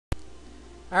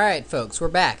Alright, folks, we're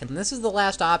back, and this is the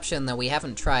last option that we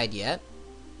haven't tried yet.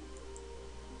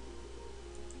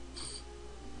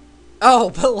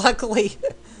 Oh, but luckily,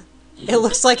 it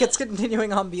looks like it's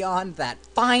continuing on beyond that.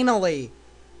 Finally!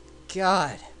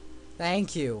 God,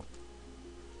 thank you.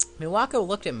 Miwako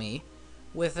looked at me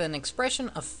with an expression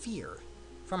of fear.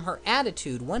 From her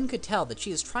attitude, one could tell that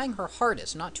she is trying her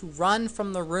hardest not to run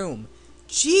from the room.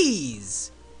 Jeez!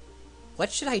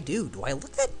 What should I do? Do I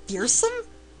look that fearsome?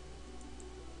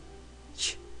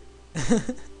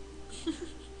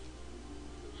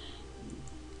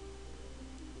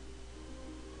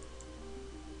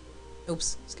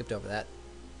 Oops, skipped over that.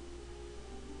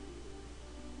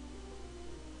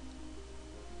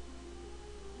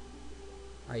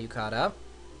 Are you caught up?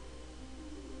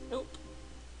 Nope.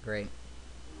 Great.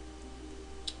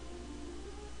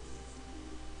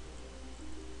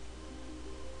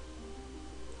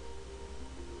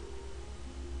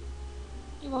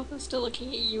 Iwako's still looking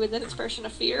at you with an expression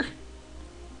of fear.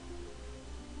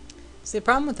 See, the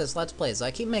problem with this Let's Play is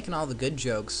I keep making all the good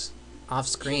jokes off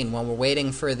screen while we're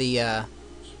waiting for the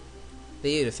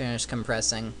video to finish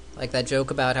compressing. Like that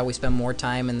joke about how we spend more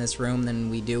time in this room than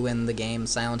we do in the game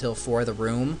Silent Hill 4 The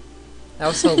Room. That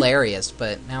was hilarious,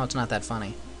 but now it's not that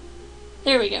funny.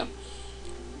 There we go.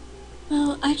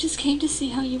 Well, I just came to see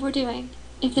how you were doing.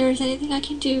 If there is anything I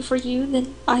can do for you,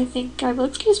 then I think I will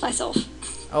excuse myself.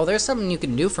 Oh, there's something you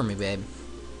can do for me, babe.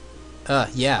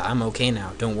 Yeah, I'm okay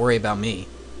now. Don't worry about me.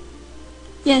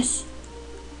 Yes.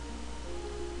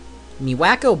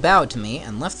 Miwako bowed to me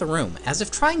and left the room, as if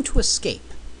trying to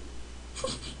escape.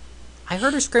 I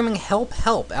heard her screaming, "Help,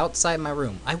 help," outside my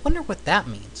room. I wonder what that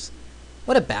means.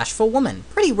 What a bashful woman.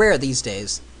 Pretty rare these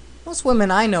days. Most women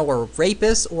I know are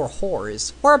rapists or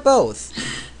whores, or both.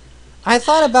 I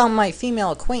thought about my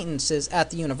female acquaintances at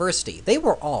the university. They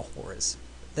were all whores.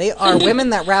 They are women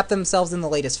that wrap themselves in the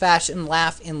latest fashion,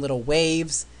 laugh in little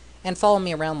waves, and follow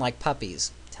me around like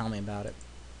puppies. Tell me about it.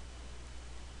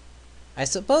 I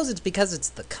suppose it's because it's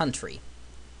the country.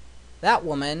 That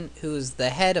woman, who's the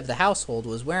head of the household,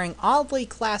 was wearing oddly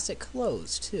classic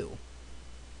clothes, too.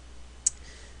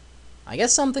 I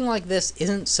guess something like this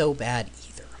isn't so bad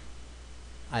either.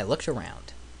 I looked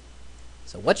around.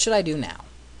 So what should I do now?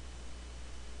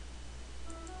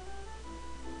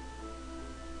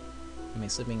 Am I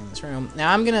sleeping in this room?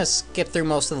 Now I'm gonna skip through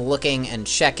most of the looking and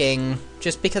checking,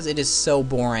 just because it is so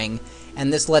boring,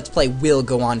 and this Let's Play will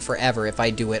go on forever if I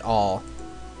do it all.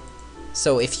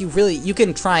 So if you really, you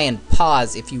can try and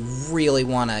pause if you really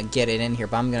want to get it in here,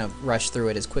 but I'm gonna rush through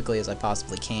it as quickly as I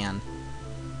possibly can.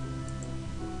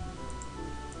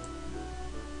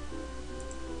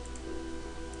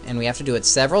 And we have to do it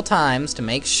several times to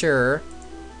make sure.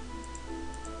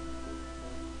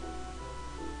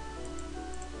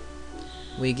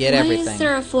 We get everything. Why is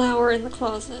there a flower in the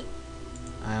closet?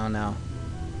 I don't know.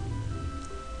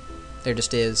 There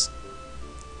just is.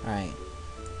 Alright.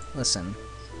 Listen.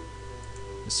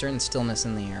 There's a certain stillness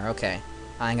in the air. Okay.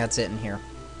 I think that's it in here.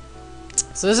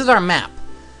 So this is our map.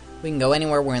 We can go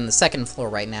anywhere. We're in the second floor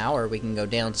right now, or we can go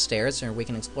downstairs, or we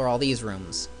can explore all these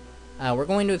rooms. We're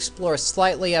going to explore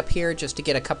slightly up here just to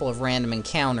get a couple of random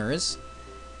encounters.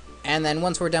 And then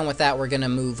once we're done with that, we're going to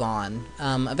move on.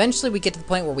 Eventually we get to the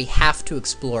point where we have to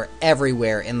explore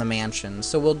everywhere in the mansion,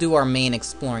 so we'll do our main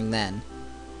exploring then.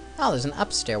 Oh, there's an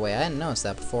up stairway. I hadn't noticed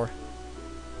that before.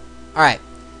 Alright,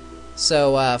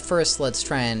 so first let's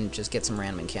try and just get some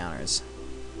random encounters.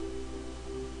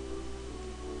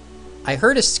 I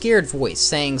heard a scared voice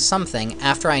saying something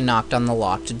after I knocked on the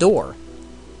locked door.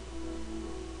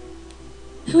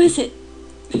 Who is it?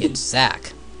 It's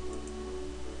Zach.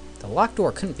 The locked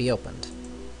door couldn't be opened.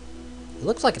 It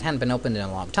looks like it hadn't been opened in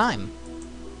a long time.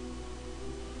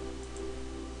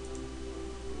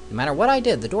 No matter what I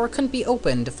did, the door couldn't be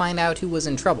opened to find out who was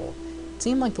in trouble. It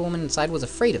seemed like the woman inside was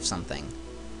afraid of something.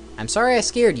 I'm sorry I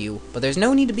scared you, but there's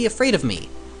no need to be afraid of me.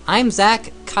 I'm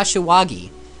Zach Kashiwagi.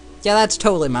 Yeah, that's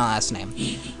totally my last name.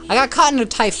 I got caught in a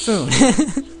typhoon.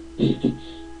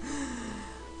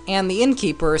 And the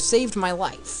innkeeper saved my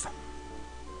life.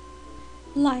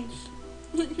 Life.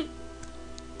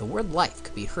 The word life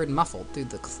could be heard muffled through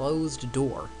the closed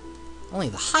door. Only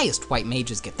the highest white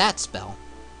mages get that spell.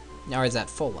 Or is that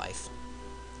full life?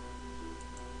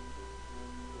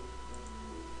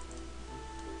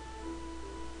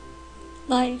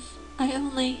 Life. I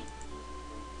only...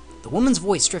 The woman's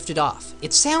voice drifted off.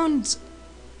 It sounds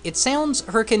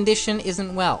her condition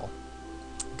isn't well.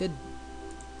 Good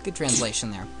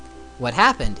translation there. What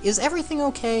happened? Is everything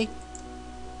okay?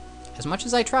 As much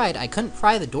as I tried, I couldn't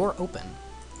pry the door open.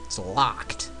 It's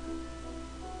locked.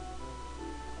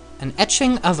 An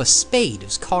etching of a spade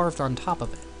is carved on top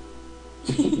of it.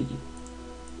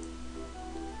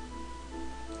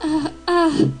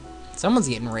 Someone's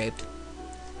getting raped.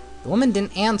 The woman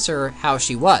didn't answer how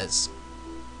she was.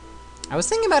 I was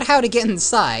thinking about how to get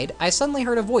inside. I suddenly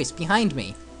heard a voice behind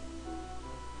me.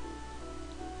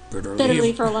 Better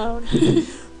leave her alone.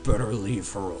 Better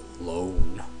leave her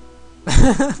alone.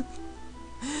 I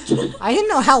didn't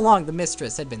know how long the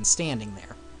mistress had been standing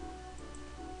there.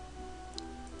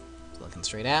 Looking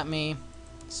straight at me.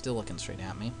 Still looking straight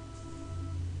at me.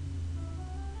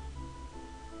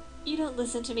 You don't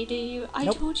listen to me, do you? I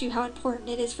Nope. told you how important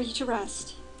it is for you to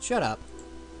rest. Shut up.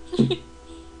 You're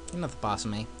not the boss of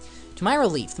me. To my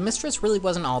relief, the mistress really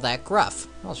wasn't all that gruff.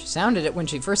 Well, she sounded it when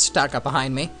she first stuck up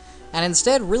behind me, and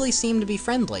instead really seemed to be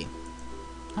friendly.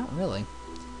 Not really.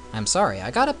 I'm sorry, I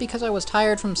got up because I was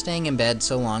tired from staying in bed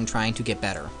so long trying to get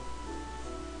better.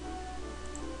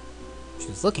 She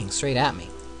was looking straight at me.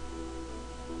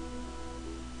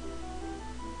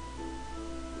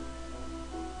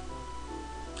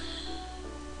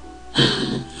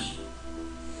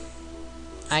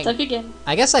 Stuck again.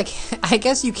 I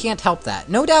guess you can't help that.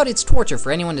 No doubt it's torture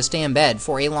for anyone to stay in bed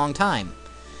for a long time,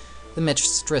 the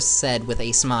mistress said with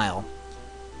a smile.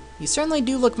 You certainly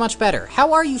do look much better.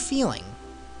 How are you feeling?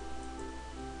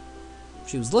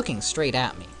 She was looking straight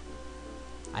at me.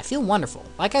 I feel wonderful,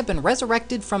 like I've been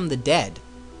resurrected from the dead.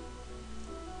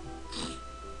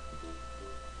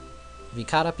 Have you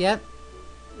caught up yet?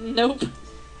 Nope.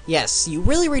 Yes, you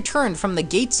really returned from the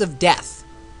gates of death.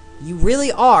 You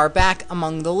really are back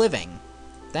among the living.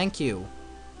 Thank you.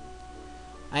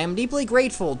 I am deeply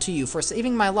grateful to you for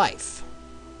saving my life,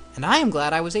 and I am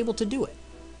glad I was able to do it.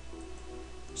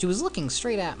 She was looking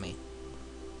straight at me.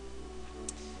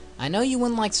 I know you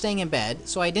wouldn't like staying in bed,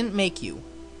 so I didn't make you,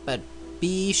 but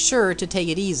be sure to take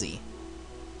it easy.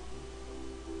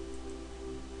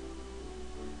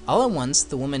 All at once,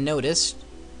 the woman noticed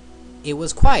it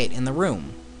was quiet in the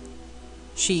room.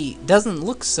 She doesn't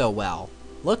look so well.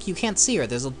 Look, you can't see her.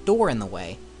 There's a door in the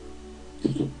way.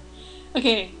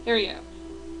 Okay, here we go.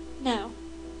 Now.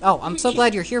 Oh, I'm so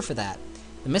glad you're here for that.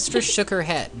 The mistress shook her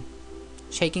head.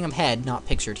 Shaking of head not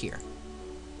pictured here.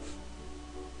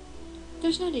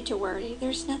 There's no need to worry.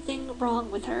 There's nothing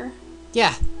wrong with her.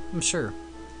 Yeah, I'm sure.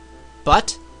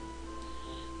 But?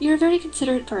 You're a very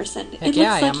considerate person. Heck It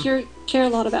yeah, looks I like am. you care a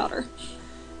lot about her.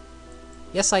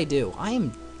 Yes, I do. I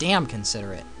am damn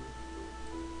considerate.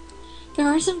 There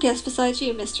are some guests besides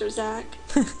you, Mr. Zack.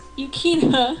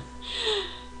 Yukina.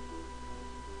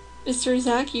 Mr.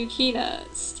 Zack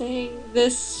Yukina staying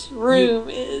this room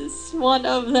is one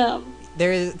of them.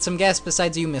 There is some guests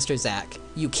besides you, Mr. Zack.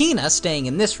 Yukina staying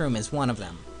in this room is one of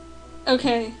them.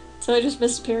 Okay, so I just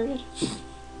missed a period.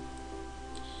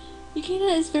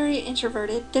 Yukina is very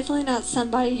introverted, definitely not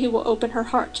somebody who will open her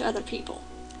heart to other people.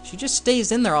 She just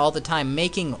stays in there all the time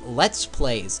making let's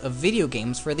plays of video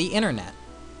games for the internet.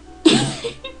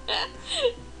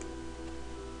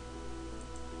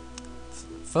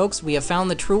 Folks, we have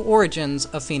found the true origins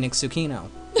of Phoenix Tsukino.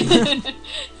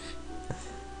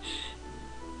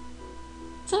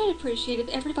 So I'd appreciate if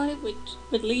everybody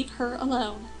would leave her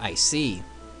alone. I see.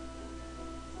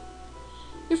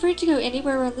 You're free to go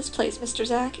anywhere around this place, Mr.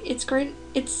 Zack. It's great.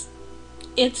 It's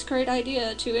a great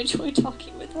idea to enjoy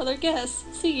talking with other guests.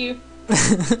 See you.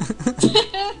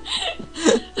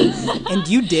 And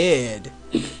you did.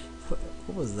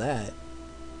 What was that?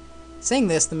 Saying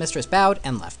this, the mistress bowed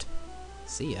and left.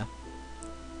 See ya.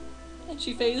 And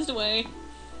she phased away.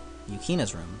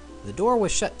 Yukina's room. The door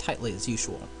was shut tightly as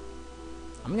usual.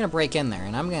 I'm gonna break in there,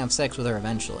 and I'm gonna have sex with her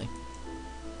eventually.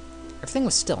 Everything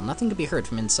was still. Nothing could be heard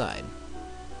from inside.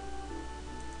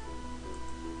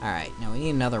 Alright, now we need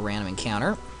another random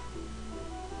encounter.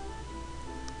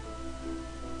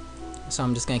 So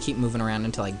I'm just gonna keep moving around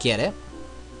until I get it.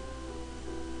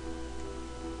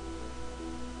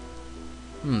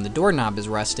 The doorknob is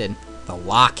rusted. The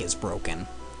lock is broken.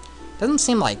 Doesn't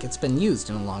seem like it's been used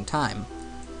in a long time.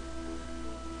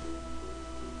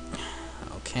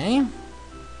 Okay.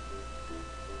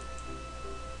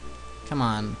 Come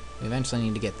on. We eventually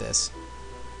need to get this.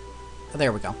 Oh,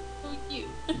 there we go. Oh, you.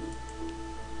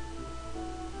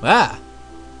 Ah!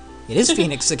 It is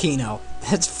Phoenix Tsukino.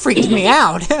 That's freaked me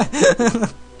out.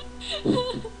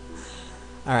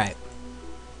 Alright.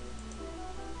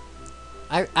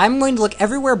 I'm going to look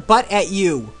everywhere but at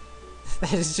you.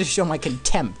 That is to show my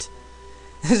contempt.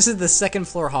 This is the second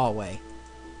floor hallway.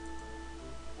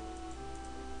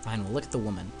 Fine, we'll look at the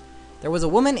woman. There was a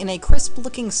woman in a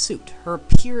crisp-looking suit. Her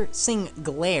piercing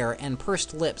glare and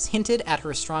pursed lips hinted at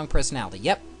her strong personality.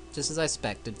 Yep, just as I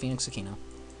expected, Phoenix Tsukino.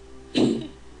 This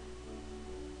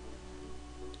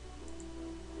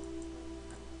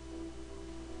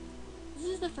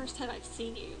is the first time I've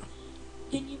seen you.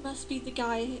 Then you must be the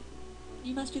guy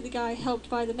You must be the guy helped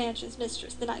by the mansion's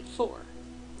mistress the night before.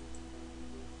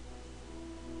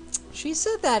 She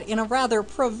said that in a rather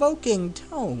provoking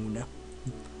tone.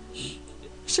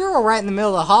 Sure, we're right in the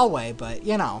middle of the hallway, but,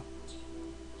 you know.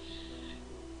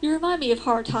 You remind me of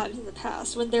hard times in the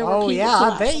past when there were Oh, people yeah,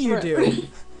 I bet collapsing you through. do.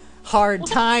 Hard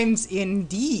times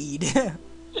indeed.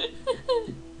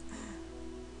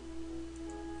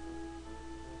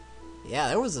 Yeah,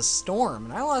 there was a storm,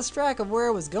 and I lost track of where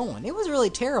I was going. It was really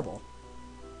terrible.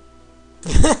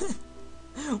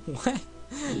 What?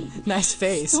 Nice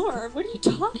face. Storm? What are you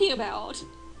talking about?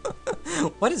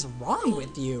 What is wrong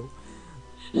with you?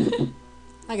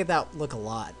 I get that look a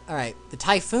lot. Alright, the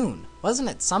typhoon. Wasn't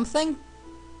it something?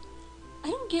 I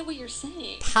don't get what you're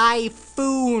saying.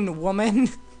 Typhoon, woman.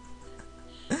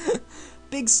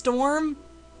 Big storm?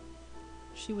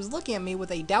 She was looking at me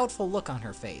with a doubtful look on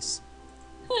her face.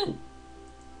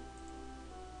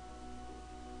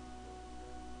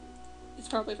 It's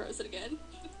probably frozen again.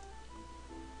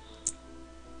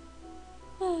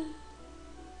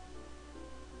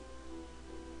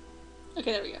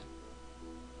 Okay, there we go.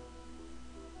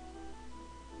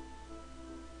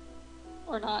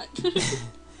 Or not.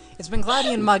 It's been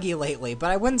cloudy and muggy lately,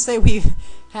 but I wouldn't say we've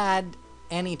had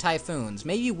any typhoons.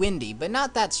 Maybe windy, but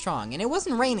not that strong. And it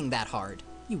wasn't raining that hard.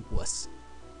 You wuss.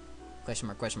 Question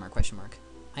mark, question mark, question mark.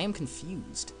 I am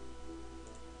confused.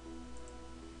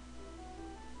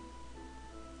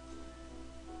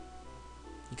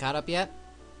 You caught up yet?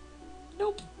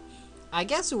 Nope. I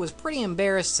guess it was pretty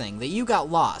embarrassing that you got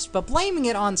lost, but blaming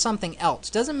it on something else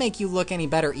doesn't make you look any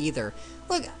better either.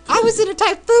 Look, I was in a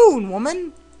typhoon,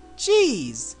 woman!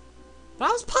 Jeez. But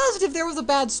I was positive there was a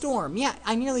bad storm. Yeah,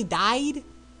 I nearly died.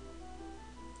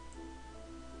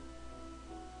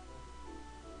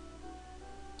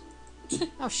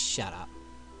 Oh, shut up.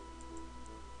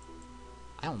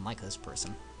 I don't like this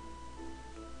person.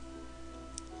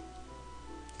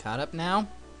 Caught up now?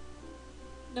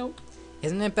 Nope.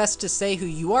 Isn't it best to say who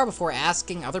you are before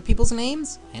asking other people's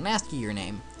names? I didn't ask you your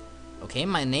name. Okay,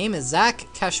 my name is Zach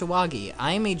Kashiwagi.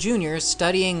 I am a junior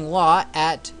studying law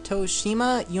at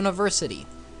Toshima University.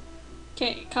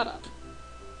 Okay, caught up.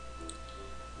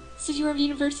 So you're a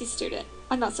university student.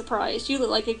 I'm not surprised. You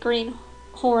look like a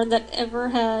greenhorn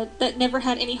that never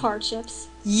had any hardships.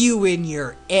 You and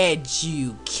your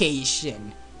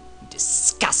education. You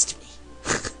disgust me.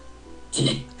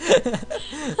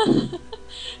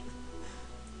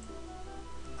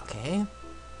 Okay.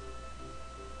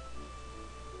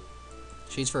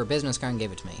 She's for a business card and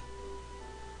gave it to me.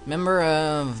 Member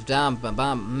of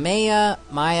Maya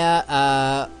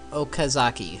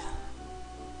Okazaki.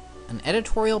 An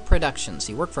editorial production.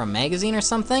 So you work for a magazine or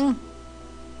something?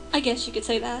 I guess you could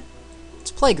say that.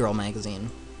 It's Playgirl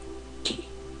magazine.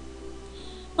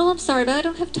 Well, I'm sorry, but I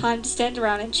don't have time to stand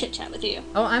around and chit-chat with you.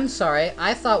 Oh, I'm sorry.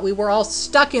 I thought we were all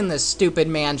stuck in this stupid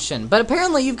mansion, but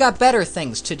apparently you've got better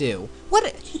things to do.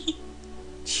 What?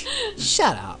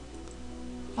 Shut up.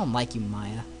 I don't like you,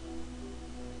 Maya.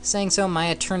 Saying so,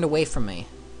 Maya turned away from me.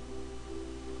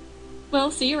 Well,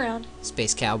 see you around.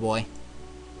 Space cowboy.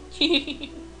 I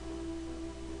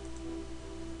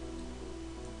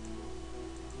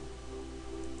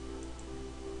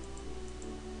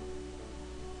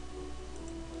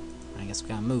guess we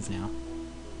gotta move now.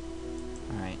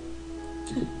 Alright.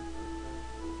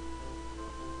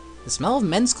 The smell of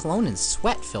men's cologne and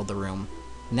sweat filled the room.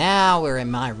 Now we're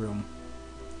in my room.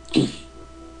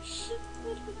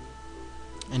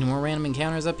 Any more random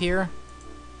encounters up here?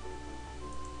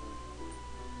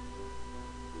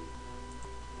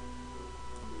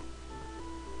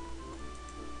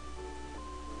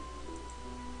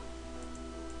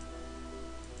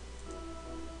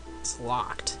 It's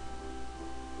locked.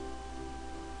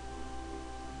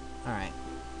 Alright.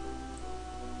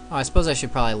 Oh, I suppose I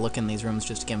should probably look in these rooms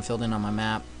just to get them filled in on my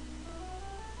map.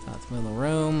 That's the middle of the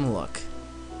room. Look.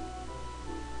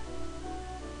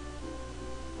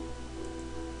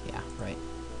 Yeah, right.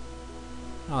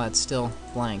 Oh, that's still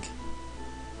blank.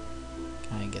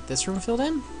 Can I get this room filled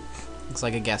in? Looks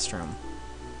like a guest room.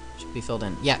 Should be filled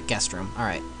in. Yeah, guest room.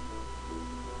 Alright.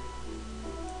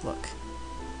 Look.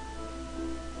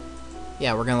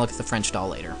 Yeah, we're gonna look at the French doll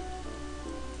later.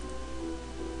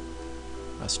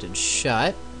 Rusted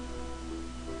shut.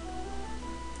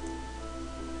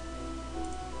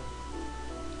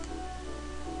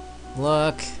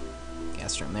 Look.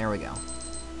 Guest room. There we go.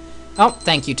 Oh,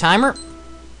 thank you, timer.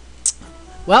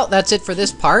 Well, that's it for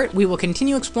this part. We will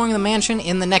continue exploring the mansion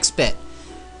in the next bit.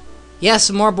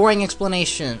 Yes, more boring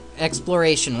exploration.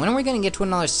 When are we going to get to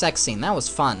another sex scene? That was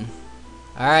fun.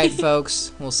 Alright,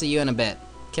 folks. We'll see you in a bit.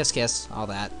 Kiss, kiss. All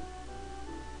that.